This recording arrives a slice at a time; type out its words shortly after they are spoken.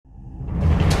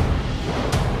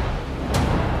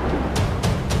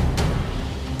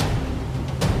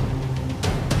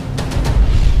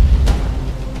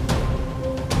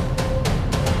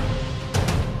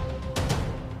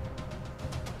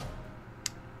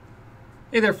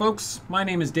Hey there folks, my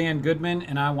name is Dan Goodman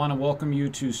and I want to welcome you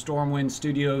to Stormwind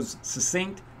Studios'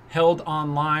 succinct, held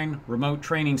online remote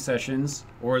training sessions,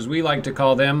 or as we like to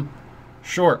call them,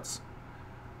 shorts.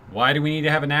 Why do we need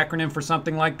to have an acronym for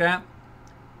something like that?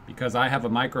 Because I have a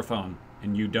microphone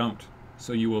and you don't,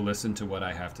 so you will listen to what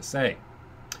I have to say.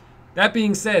 That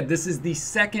being said, this is the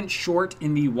second short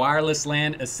in the Wireless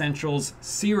LAN Essentials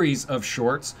series of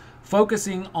shorts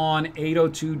focusing on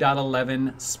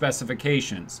 802.11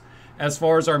 specifications. As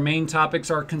far as our main topics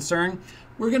are concerned,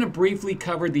 we're going to briefly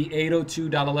cover the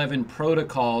 802.11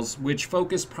 protocols, which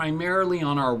focus primarily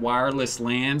on our wireless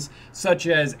LANs, such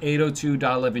as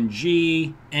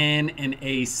 802.11g, N, and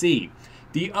AC.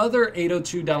 The other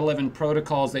 802.11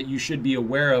 protocols that you should be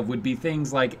aware of would be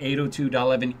things like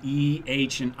 802.11e,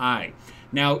 H, and I.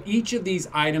 Now, each of these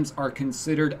items are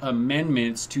considered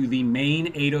amendments to the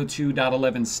main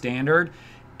 802.11 standard.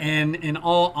 And in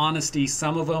all honesty,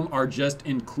 some of them are just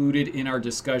included in our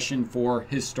discussion for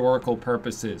historical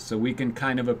purposes. So we can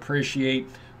kind of appreciate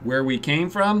where we came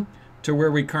from to where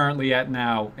we currently at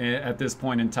now at this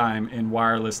point in time in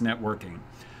wireless networking.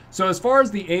 So as far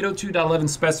as the 802.11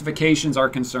 specifications are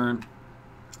concerned,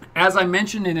 as I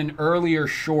mentioned in an earlier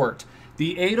short,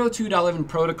 the 802.11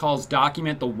 protocols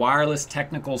document the wireless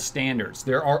technical standards.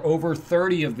 There are over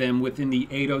 30 of them within the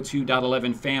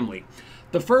 802.11 family.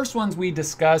 The first ones we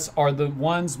discuss are the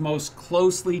ones most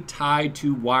closely tied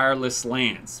to wireless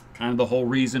LANs, kind of the whole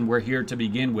reason we're here to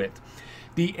begin with.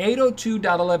 The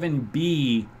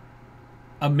 802.11b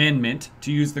amendment,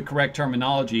 to use the correct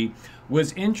terminology,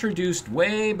 was introduced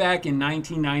way back in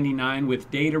 1999 with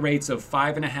data rates of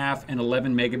 5.5 and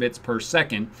 11 megabits per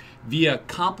second via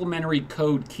complementary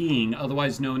code keying,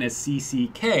 otherwise known as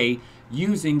CCK,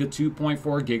 using the 2.4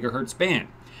 gigahertz band.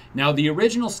 Now, the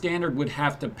original standard would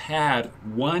have to pad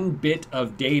 1 bit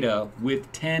of data with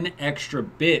 10 extra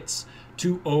bits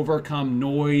to overcome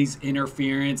noise,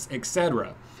 interference,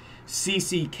 etc.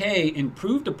 CCK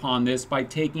improved upon this by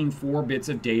taking 4 bits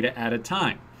of data at a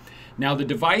time. Now, the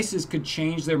devices could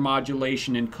change their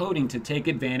modulation and coding to take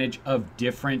advantage of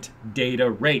different data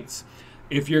rates.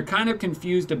 If you're kind of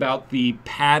confused about the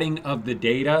padding of the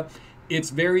data, it's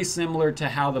very similar to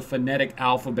how the phonetic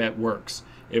alphabet works.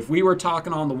 If we were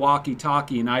talking on the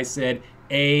walkie-talkie and I said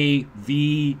A,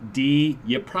 V, D,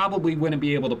 you probably wouldn't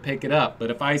be able to pick it up.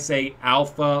 But if I say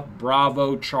Alpha,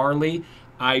 Bravo, Charlie,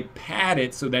 I pad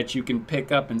it so that you can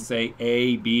pick up and say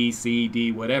A, B, C,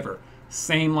 D, whatever.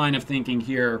 Same line of thinking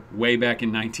here way back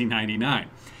in 1999.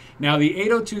 Now the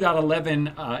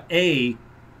 802.11a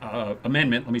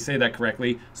amendment, let me say that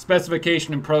correctly,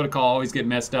 specification and protocol always get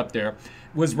messed up there,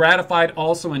 was ratified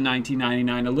also in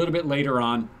 1999, a little bit later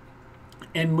on,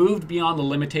 and moved beyond the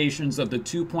limitations of the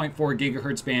 2.4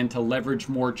 gigahertz band to leverage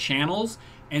more channels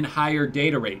and higher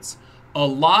data rates. A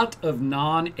lot of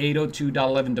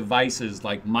non-802.11 devices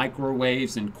like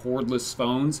microwaves and cordless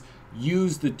phones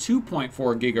use the 2.4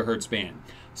 gigahertz band.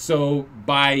 So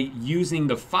by using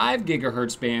the 5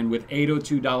 gigahertz band with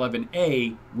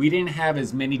 802.11a, we didn't have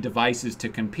as many devices to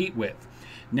compete with.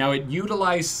 Now, it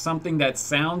utilized something that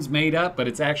sounds made up, but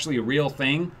it's actually a real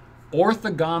thing: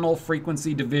 orthogonal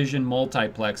frequency division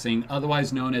multiplexing,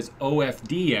 otherwise known as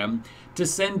OFDM, to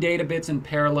send data bits in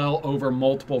parallel over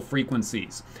multiple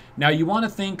frequencies. Now, you want to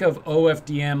think of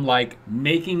OFDM like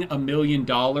making $1 million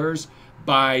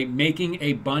by making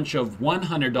a bunch of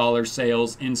 $100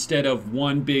 sales instead of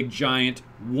one big giant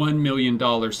 $1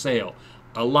 million sale.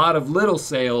 A lot of little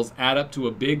sales add up to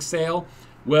a big sale.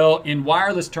 Well, in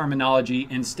wireless terminology,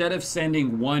 instead of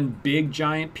sending one big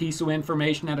giant piece of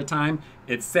information at a time,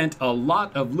 it sent a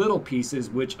lot of little pieces,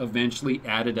 which eventually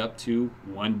added up to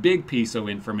one big piece of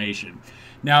information.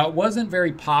 Now, it wasn't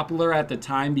very popular at the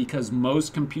time because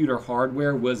most computer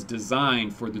hardware was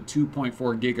designed for the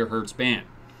 2.4 gigahertz band.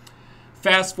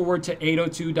 Fast forward to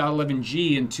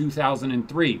 802.11g in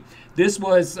 2003. This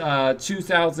was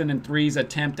 2003's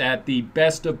attempt at the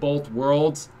best of both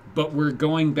worlds, but we're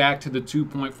going back to the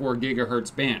 2.4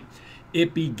 gigahertz band.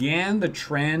 It began the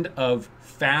trend of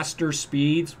faster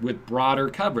speeds with broader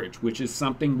coverage, which is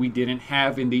something we didn't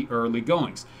have in the early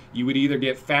goings. You would either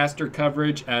get faster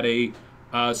coverage at a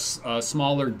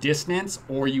smaller distance,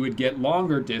 or you would get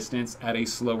longer distance at a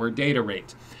slower data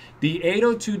rate. The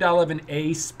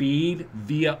 802.11a speed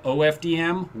via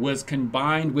OFDM was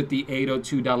combined with the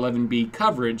 802.11b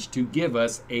coverage to give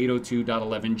us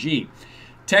 802.11g.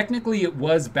 Technically, it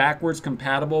was backwards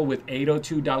compatible with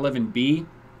 802.11b,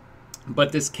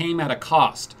 but this came at a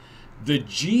cost. The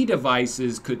G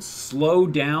devices could slow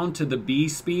down to the B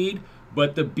speed,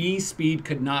 but the B speed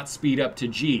could not speed up to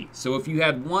G. So if you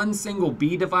had one single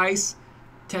B device,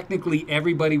 technically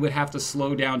everybody would have to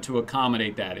slow down to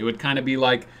accommodate that. It would kind of be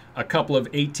like a couple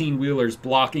of 18-wheelers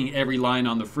blocking every line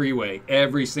on the freeway.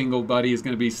 Every single buddy is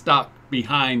going to be stuck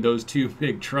behind those two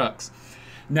big trucks.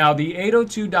 Now, the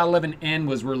 802.11n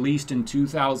was released in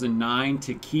 2009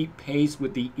 to keep pace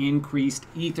with the increased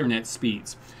Ethernet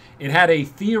speeds. It had a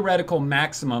theoretical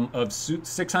maximum of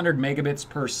 600 megabits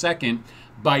per second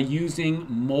by using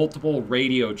multiple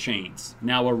radio chains.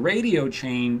 Now, a radio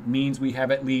chain means we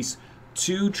have at least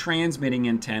 2 transmitting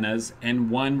antennas and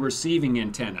 1 receiving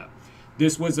antenna.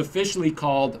 This was officially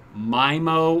called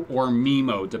MIMO or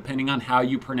MIMO, depending on how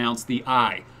you pronounce the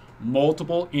I.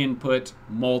 Multiple input,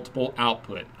 multiple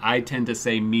output. I tend to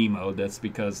say MIMO. That's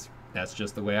because that's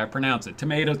just the way I pronounce it.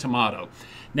 Tomato, tomato.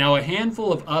 Now, a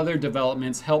handful of other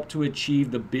developments helped to achieve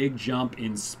the big jump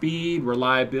in speed,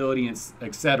 reliability, and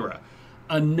etc.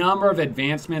 A number of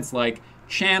advancements like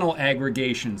channel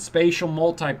aggregation, spatial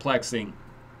multiplexing,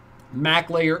 MAC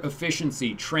layer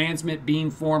efficiency, transmit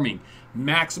beamforming,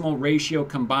 maximal ratio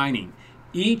combining.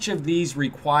 Each of these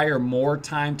require more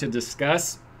time to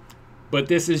discuss, but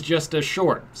this is just a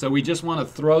short. So we just want to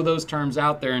throw those terms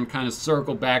out there and kind of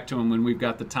circle back to them when we've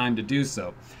got the time to do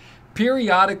so.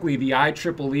 Periodically, the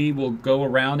IEEE will go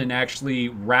around and actually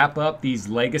wrap up these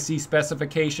legacy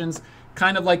specifications,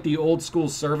 kind of like the old school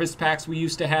service packs we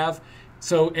used to have.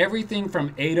 So everything from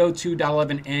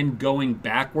 802.11n going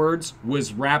backwards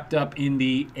was wrapped up in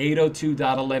the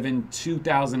 802.11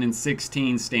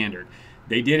 2016 standard.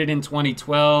 They did it in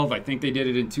 2012. I think they did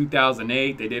it in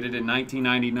 2008. They did it in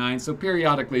 1999. So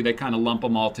periodically, they kind of lump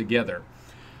them all together.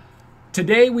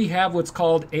 Today, we have what's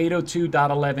called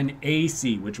 802.11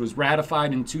 AC, which was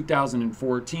ratified in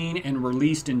 2014 and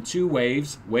released in 2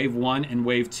 waves, Wave 1 and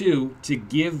Wave 2, to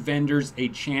give vendors a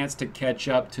chance to catch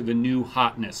up to the new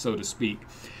hotness, so to speak.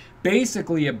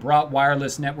 Basically, it brought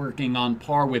wireless networking on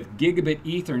par with gigabit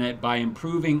Ethernet by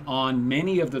improving on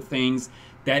many of the things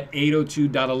that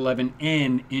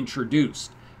 802.11n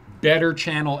introduced. Better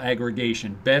channel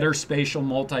aggregation, better spatial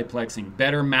multiplexing,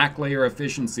 better MAC layer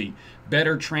efficiency,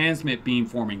 better transmit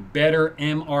beamforming, better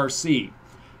MRC.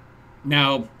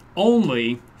 Now,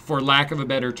 only, for lack of a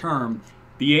better term,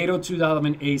 the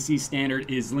 802.11 AC standard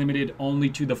is limited only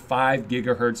to the 5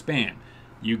 gigahertz band.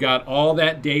 You got all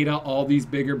that data, all these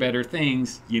bigger, better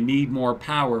things, you need more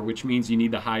power, which means you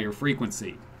need the higher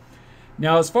frequency.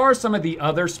 Now, as far as some of the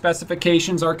other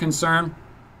specifications are concerned,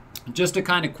 just to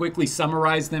kind of quickly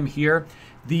summarize them here,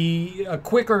 the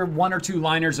quicker 1 or 2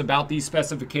 liners about these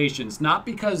specifications, not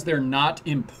because they're not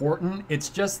important, it's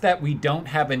just that we don't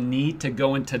have a need to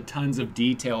go into tons of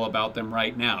detail about them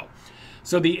right now.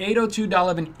 So the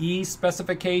 802.11e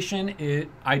specification, it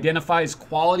identifies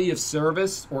quality of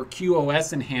service or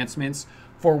QoS enhancements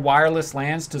for wireless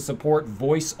LANs to support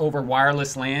voice over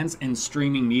wireless LANs and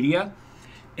streaming media.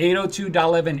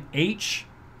 802.11h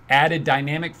added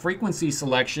dynamic frequency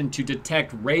selection to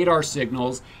detect radar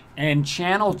signals and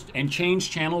change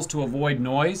channels to avoid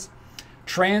noise.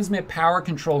 Transmit Power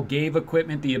Control gave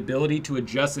equipment the ability to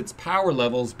adjust its power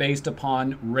levels based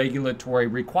upon regulatory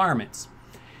requirements.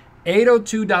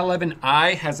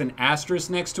 802.11i has an asterisk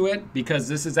next to it because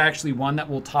this is actually one that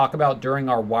we'll talk about during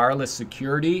our wireless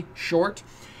security short.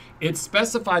 It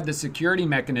specified the security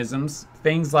mechanisms,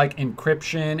 things like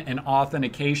encryption and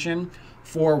authentication,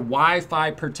 for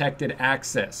Wi-Fi protected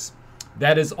access.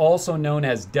 That is also known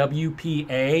as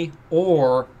WPA,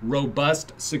 or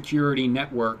Robust Security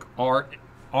Network,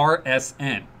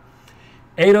 RSN.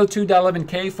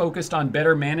 802.11k focused on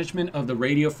better management of the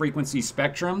radio frequency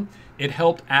spectrum. It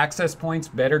helped access points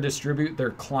better distribute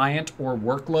their client or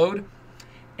workload.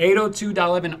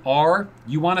 802.11r,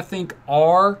 you want to think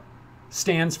R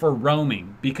stands for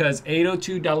roaming, because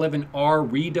 802.11r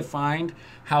redefined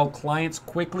how clients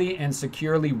quickly and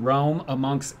securely roam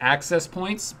amongst access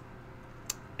points.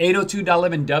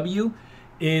 802.11w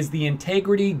is the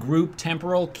Integrity Group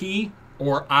Temporal Key,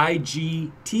 or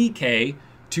IGTK,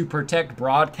 to protect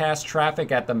broadcast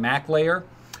traffic at the MAC layer.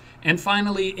 And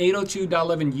finally,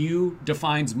 802.11u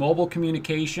defines mobile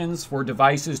communications for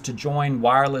devices to join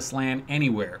wireless LAN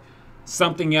anywhere.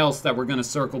 Something else that we're going to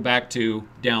circle back to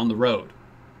down the road.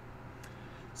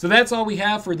 So that's all we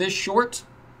have for this short.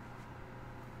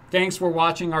 Thanks for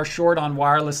watching our short on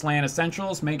wireless LAN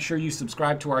essentials. Make sure you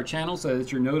subscribe to our channel so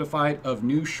that you're notified of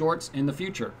new shorts in the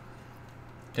future.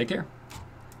 Take care.